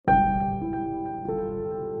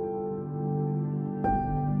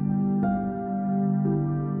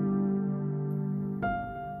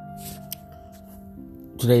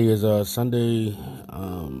Today is Sunday.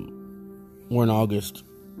 We're in August,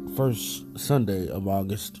 first Sunday of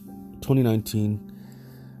August 2019.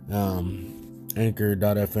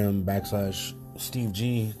 Anchor.fm/Steve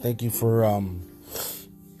G. Thank you for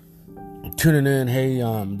tuning in. Hey,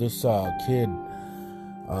 this kid,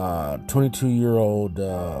 22-year-old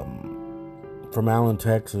from Allen,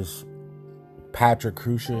 Texas, Patrick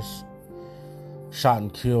Crucius, shot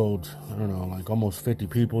and killed, like almost 50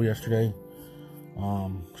 people yesterday.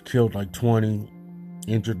 Killed like 20,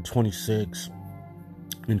 injured 26,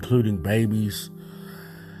 including babies.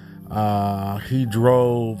 He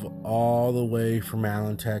drove all the way from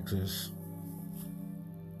Allen, Texas,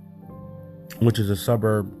 which is a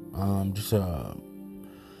suburb, just a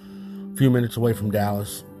few minutes away from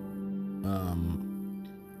Dallas,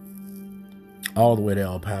 all the way to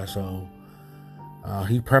El Paso.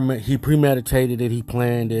 He premeditated it. He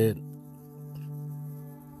planned it.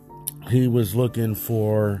 He was looking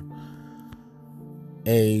for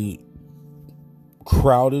a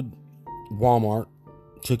crowded Walmart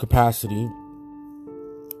to capacity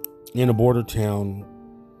in a border town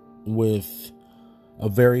with a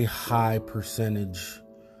very high percentage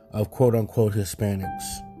of quote-unquote Hispanics.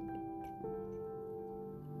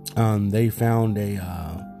 They found a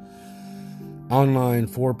online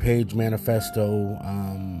 4-page manifesto.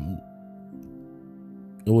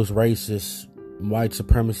 It was racist, white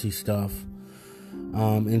supremacy stuff.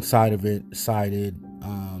 Inside of it cited,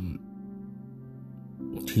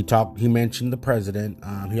 he mentioned the president.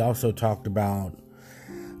 He also talked about,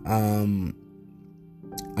 I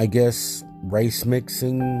guess, race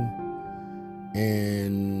mixing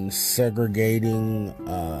and segregating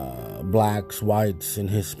blacks, whites, and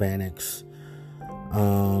Hispanics.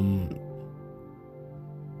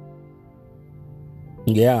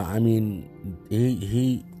 He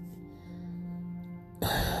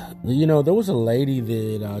there was a lady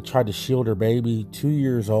that tried to shield her baby, 2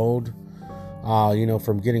 years old,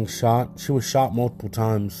 from getting shot. She was shot multiple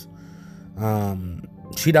times.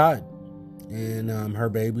 She died, and her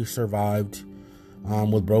baby survived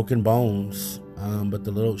with broken bones. But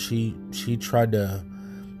she tried to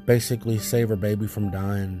basically save her baby from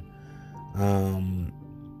dying. I'm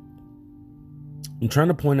trying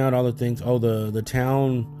to point out other things. Oh, the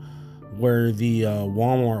town where the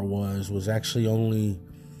Walmart was actually only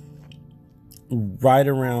right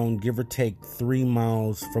around, give or take, 3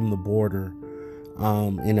 miles from the border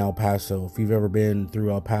in El Paso. If you've ever been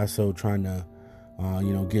through El Paso trying to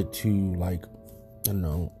get to, like,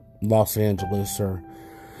 Los Angeles or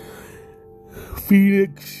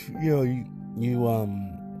Phoenix,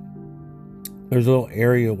 there's a little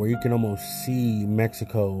area where you can almost see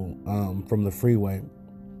Mexico from the freeway,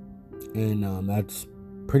 and that's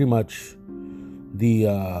pretty much the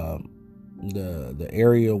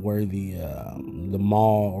area where the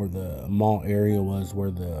mall, or the mall area, was, where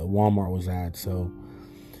the Walmart was at. So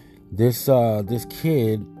this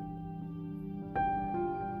kid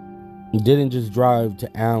didn't just drive to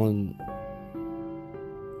Allen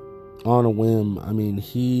on a whim. I mean,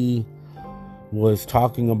 he was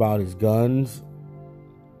talking about his guns.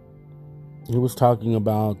 He was talking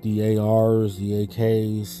about the ARs, the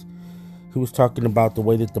AKs. He was talking about the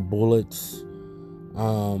way that the bullets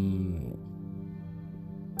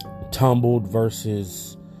tumbled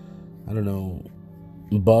versus,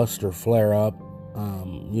 bust or flare up,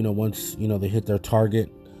 once, they hit their target.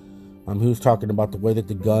 He was talking about the way that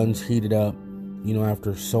the guns heated up,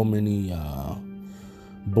 after so many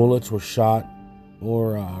bullets were shot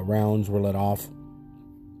or rounds were let off.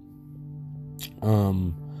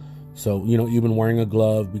 So, even wearing a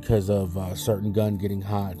glove because of a certain gun getting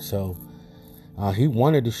hot. So he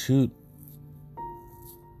wanted to shoot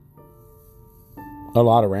a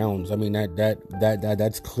lot of rounds. I mean,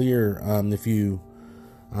 that's clear. If you,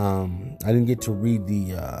 I didn't get to read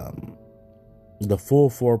the full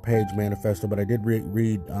 4-page manifesto, but I did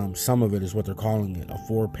read some of it, is what they're calling it, a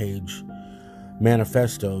 4-page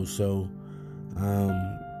manifesto. So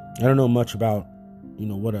I don't know much about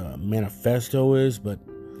what a manifesto is, but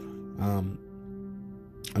I'm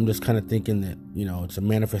just kind of thinking that it's a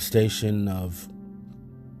manifestation of,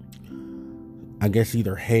 I guess,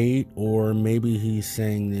 either hate, or maybe he's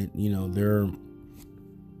saying that they're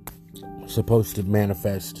supposed to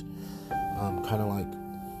manifest kind of like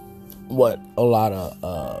what a lot of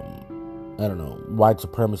white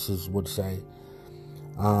supremacists would say.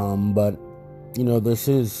 But this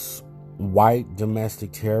is white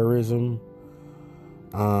domestic terrorism.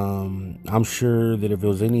 I'm sure that if it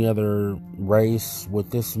was any other race with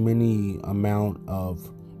this many amount of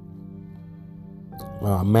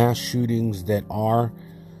mass shootings that are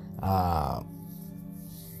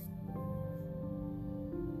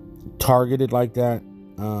targeted like that.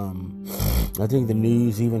 I think the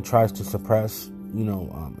news even tries to suppress,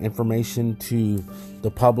 information to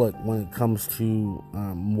the public when it comes to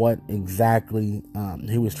what exactly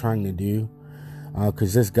he was trying to do.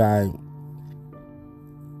 Because this guy,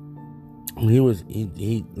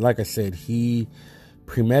 he like I said, he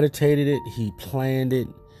premeditated it. He planned it.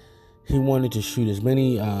 He wanted to shoot as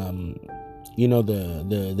many.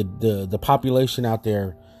 The population out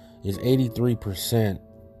there is 83%,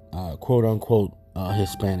 quote unquote,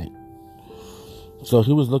 Hispanic. So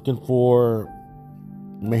he was looking for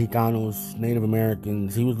Mexicanos, Native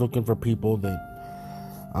Americans. He was looking for people that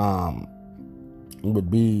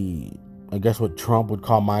would be, I guess, what Trump would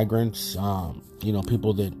call migrants.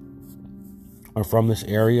 People that are from this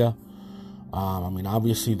area.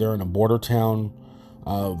 Obviously they're in a border town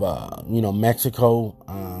of, Mexico,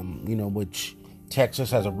 which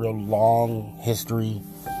Texas has a real long history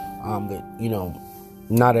that,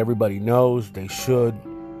 not everybody knows. They should,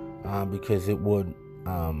 because it would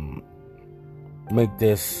make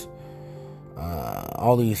this,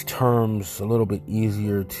 all these terms a little bit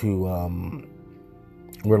easier to,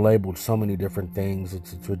 we're labeled so many different things.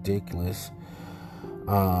 It's ridiculous.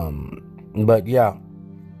 But yeah,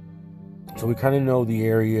 so we kind of know the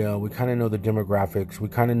area. We kind of know the demographics. We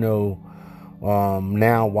kind of know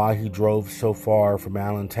now why he drove so far from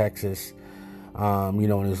Allen, Texas,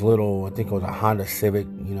 in his little, I think it was a Honda Civic,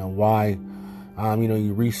 why,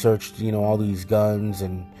 you researched, all these guns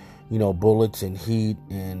and, bullets and heat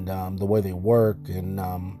and the way they work and,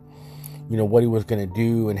 what he was going to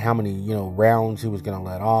do and how many, rounds he was going to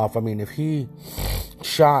let off. If he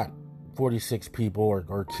shot 46 people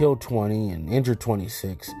or killed 20 and injured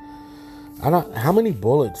 26, how many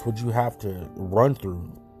bullets would you have to run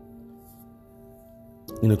through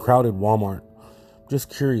in a crowded Walmart? Just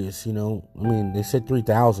curious, they said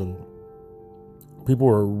 3,000. People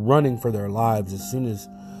were running for their lives as soon as,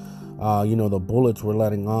 the bullets were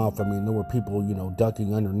letting off. There were people,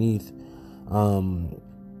 ducking underneath.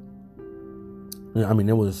 There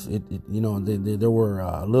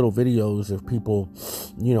were little videos of people,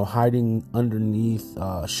 hiding underneath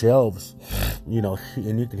shelves,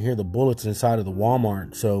 and you could hear the bullets inside of the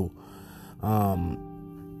Walmart. So,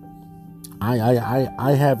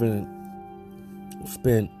 I haven't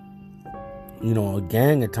spent, a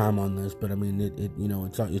gang of time on this, but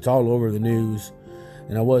it's all over the news,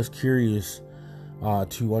 and I was curious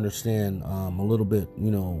to understand a little bit,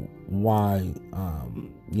 why,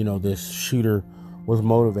 this shooter was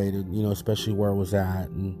motivated, especially where it was at.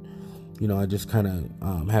 And, I just kind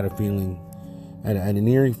of had a feeling, had an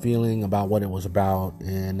eerie feeling about what it was about.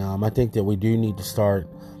 And I think that we do need to start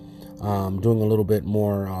doing a little bit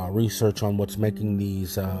more research on what's making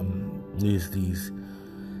these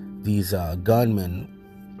gunmen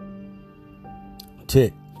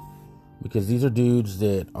tick. Because these are dudes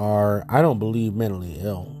that are, I don't believe, mentally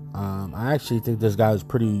ill. I actually think this guy is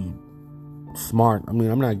pretty smart.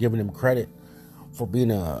 I'm not giving him credit for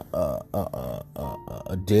being a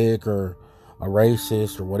dick or a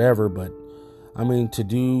racist or whatever, but to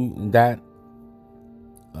do that,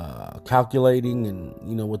 calculating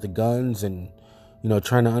and with the guns and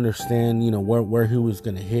trying to understand where he was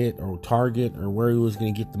going to hit or target or where he was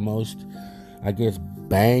going to get the most, I guess,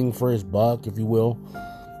 bang for his buck, if you will.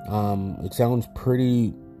 It sounds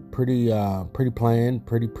pretty planned,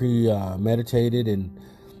 pretty premeditated, and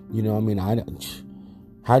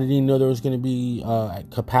how did he know there was going to be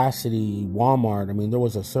at capacity Walmart? There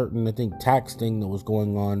was a certain, I think, tax thing that was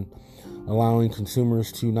going on, allowing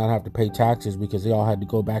consumers to not have to pay taxes because they all had to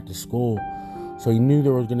go back to school. So he knew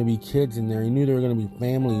there was going to be kids in there. He knew there were going to be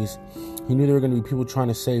families. He knew there were going to be people trying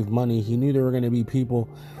to save money. He knew there were going to be people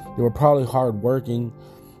that were probably hardworking.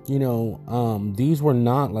 These were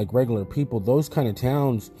not like regular people. Those kind of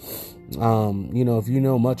towns, if you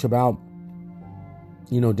know much about,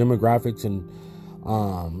 demographics and,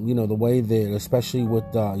 the way that, especially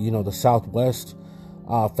with, the Southwest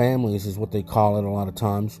families is what they call it a lot of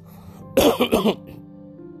times.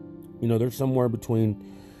 There's somewhere between,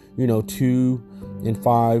 2 and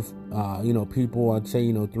 5, people. I'd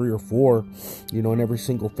say, 3 or 4, in every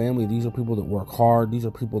single family. These are people that work hard. These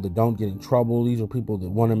are people that don't get in trouble. These are people that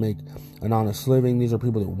want to make an honest living. These are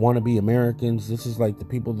people that want to be Americans. This is like the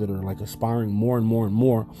people that are like aspiring more and more and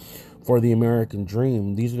more for the American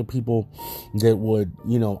dream. These are the people that would,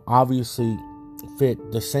 obviously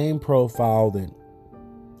fit the same profile that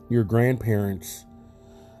your grandparents,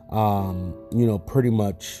 pretty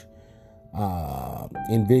much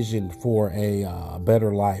envisioned for a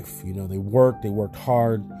better life. They worked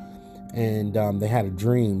hard, and they had a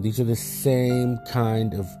dream. These are the same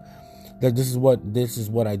kind of, it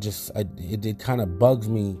kind of bugs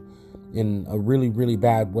me in a really, really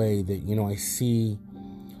bad way that, I see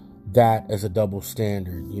that as a double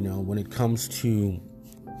standard, when it comes to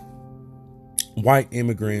white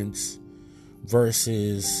immigrants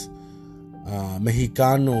versus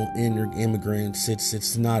Mexicano immigrants.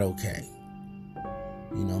 It's not okay.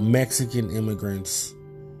 Mexican immigrants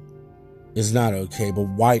is not okay, but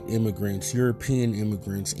white immigrants, European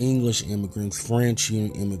immigrants, English immigrants, French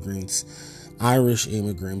immigrants, Irish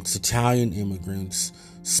immigrants, Italian immigrants,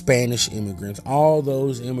 Spanish immigrants, all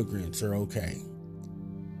those immigrants are okay.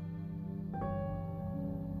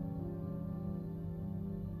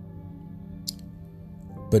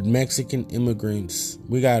 But Mexican immigrants,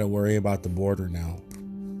 we got to worry about the border now.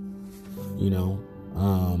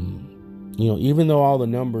 Even though all the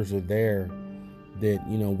numbers are there, that,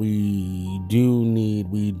 we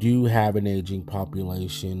do have an aging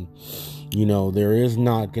population. There is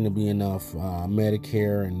not going to be enough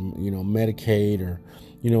Medicare and, Medicaid or,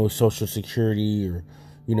 Social Security or,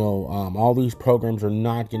 all these programs are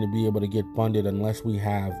not going to be able to get funded unless we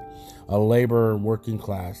have a labor working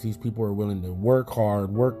class. These people are willing to work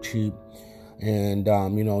hard, work cheap. And,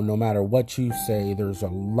 no matter what you say, there's a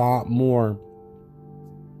lot more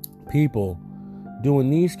people doing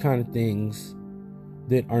these kind of things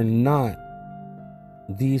that are not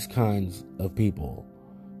these kinds of people.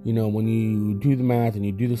 When you do the math and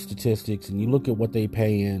you do the statistics and you look at what they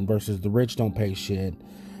pay in versus the rich don't pay shit,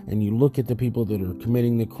 and you look at the people that are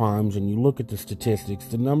committing the crimes and you look at the statistics,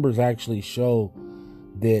 the numbers actually show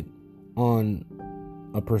that on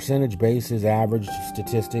a percentage basis, average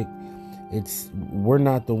statistic, we're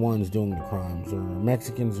not the ones doing the crimes, or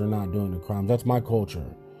Mexicans are not doing the crimes. That's my culture.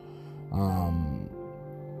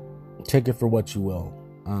 Take it for what you will.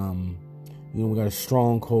 We got a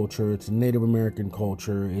strong culture. It's a Native American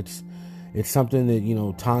culture. It's something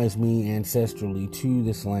that, ties me ancestrally to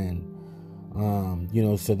this land.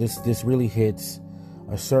 So this really hits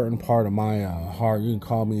a certain part of my heart. You can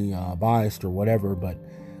call me biased or whatever, but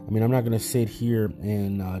I'm not going to sit here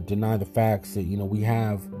and deny the facts that, we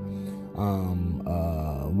have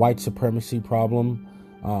white supremacy problem,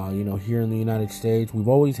 here in the United States. We've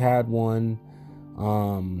always had one.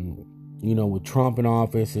 With Trump in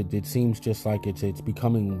office, it seems just like it's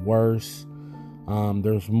becoming worse.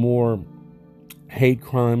 There's more hate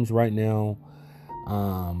crimes right now.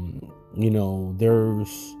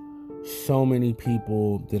 There's so many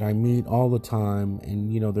people that I meet all the time,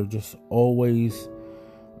 and, they're just always,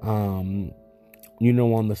 on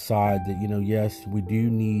the side that, yes, we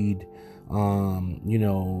do need,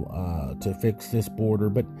 to fix this border.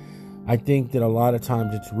 But I think that a lot of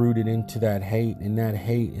times it's rooted into that hate, and that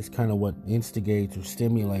hate is kind of what instigates or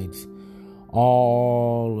stimulates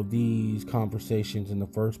all of these conversations in the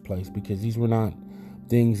first place, because these were not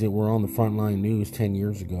things that were on the frontline news 10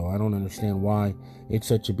 years ago. I don't understand why it's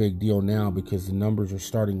such a big deal now, because the numbers are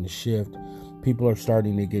starting to shift. People are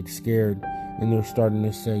starting to get scared, and they're starting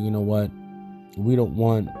to say, you know what, we don't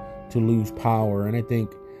want to lose power. And I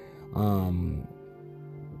think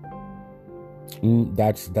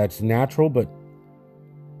that's natural, but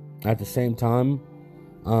at the same time,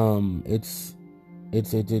 it's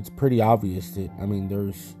pretty obvious that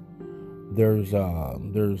there's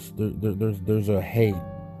a hate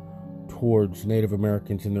towards Native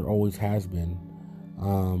Americans, and there always has been.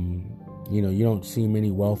 You don't see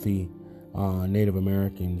many wealthy Native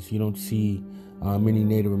Americans. You don't see many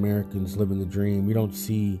Native Americans living the dream. You don't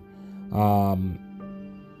see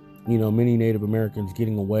many Native Americans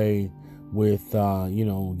getting away with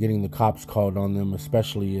getting the cops called on them,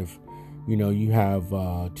 especially if you have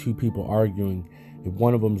two people arguing. If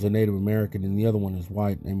one of them's a Native American and the other one is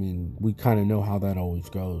white, we kind of know how that always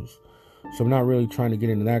goes. So I'm not really trying to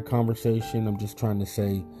get into that conversation. I'm just trying to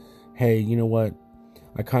say, hey, you know what?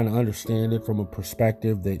 I kind of understand it from a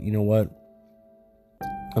perspective that,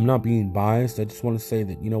 I'm not being biased. I just want to say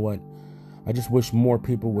that, I just wish more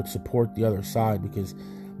people would support the other side, because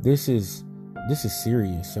this is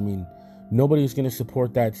serious. Nobody's going to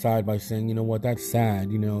support that side by saying, you know what, that's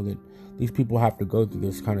sad, that these people have to go through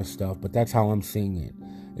this kind of stuff. But that's how I'm seeing it.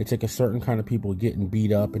 It's like a certain kind of people getting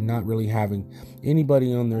beat up and not really having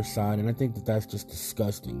anybody on their side. And I think that that's just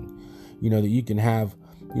disgusting, that you can have,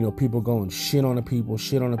 people going shit on the people.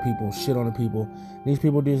 These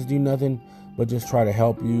people just do nothing but just try to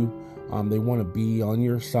help you. They want to be on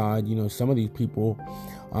your side. Some of these people,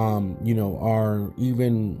 are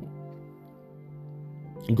even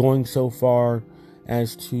going so far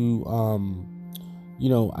as to,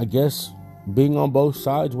 I guess being on both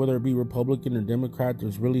sides, whether it be Republican or Democrat.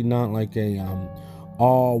 There's really not like a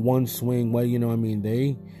all one swing way.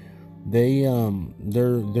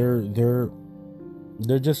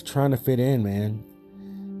 They're just trying to fit in, man.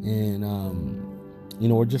 And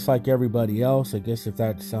we're just like everybody else. I guess if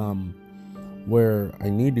that's where I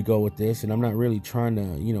need to go with this, and I'm not really trying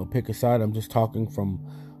to pick a side. I'm just talking from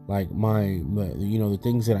like my the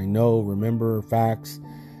things that I know, remember, facts.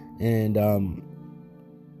 And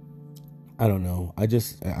I don't know. I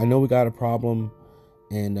know we got a problem,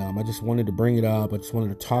 and I just wanted to bring it up. I just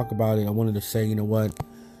wanted to talk about it. I wanted to say, you know what,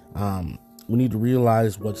 we need to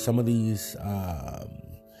realize what some of these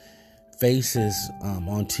faces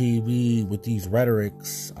on TV with these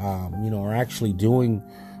rhetorics, are actually doing,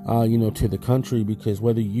 to the country. Because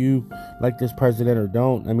whether you like this president or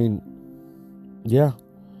don't, I mean, yeah,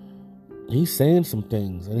 he's saying some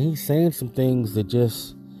things, and he's saying some things that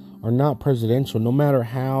just are not presidential, no matter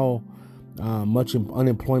how much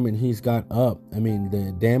unemployment he's got up. I mean,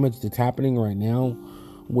 the damage that's happening right now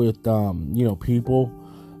with, people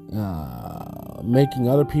making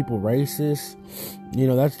other people racist,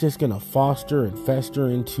 that's just going to foster and fester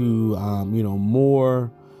into,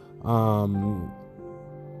 more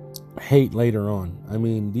hate later on. I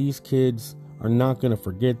mean, these kids are not going to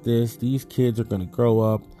forget this. These kids are going to grow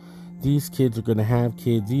up. These kids are going to have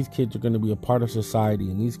kids. These kids are going to be a part of society.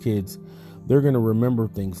 And these kids, they're going to remember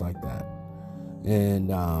things like that. And,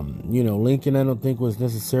 Lincoln, I don't think was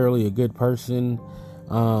necessarily a good person.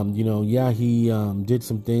 He did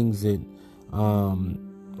some things that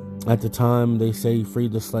at the time they say he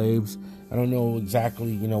freed the slaves. I don't know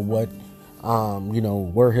exactly, what,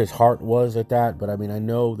 where his heart was at that. But I mean, I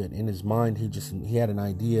know that in his mind, he had an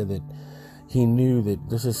idea that he knew that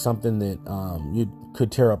this is something that you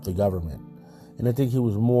could tear up the government. And I think he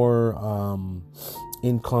was more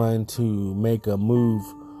inclined to make a move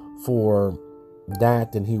for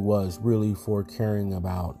that than he was really for caring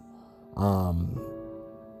about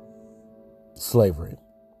slavery.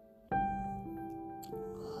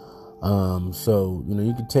 So,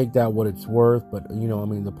 you can take that what it's worth, but,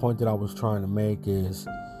 the point that I was trying to make is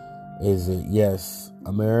that, yes,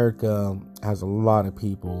 America has a lot of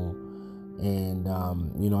people, and,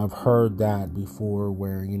 I've heard that before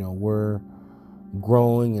where, we're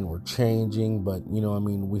growing and we're changing, but,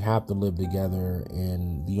 we have to live together,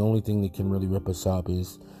 and the only thing that can really rip us up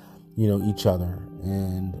is, each other.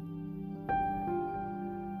 And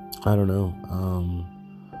I don't know,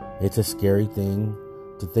 it's a scary thing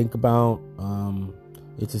to think about.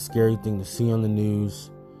 It's a scary thing to see on the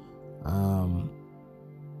news. I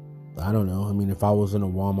don't know. I mean, if I was in a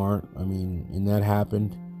Walmart, and that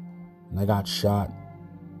happened, and I got shot,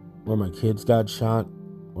 or my kids got shot,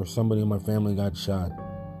 or somebody in my family got shot,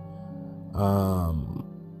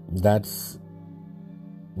 that's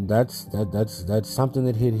something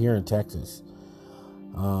that hit here in Texas.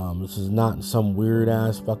 This is not some weird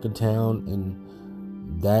ass fucking town,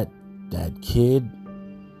 and that kid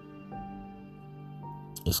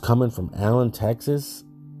is coming from Allen, Texas.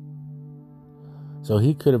 So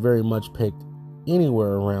he could have very much picked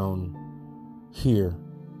anywhere around here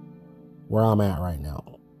where I'm at right now.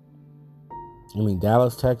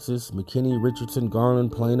 Dallas, Texas, McKinney, Richardson,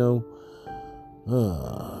 Garland, Plano.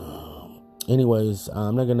 Anyways,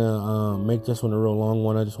 I'm not gonna make this one a real long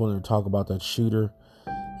one. I just wanted to talk about that shooter,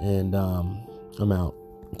 and I'm out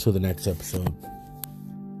until the next episode.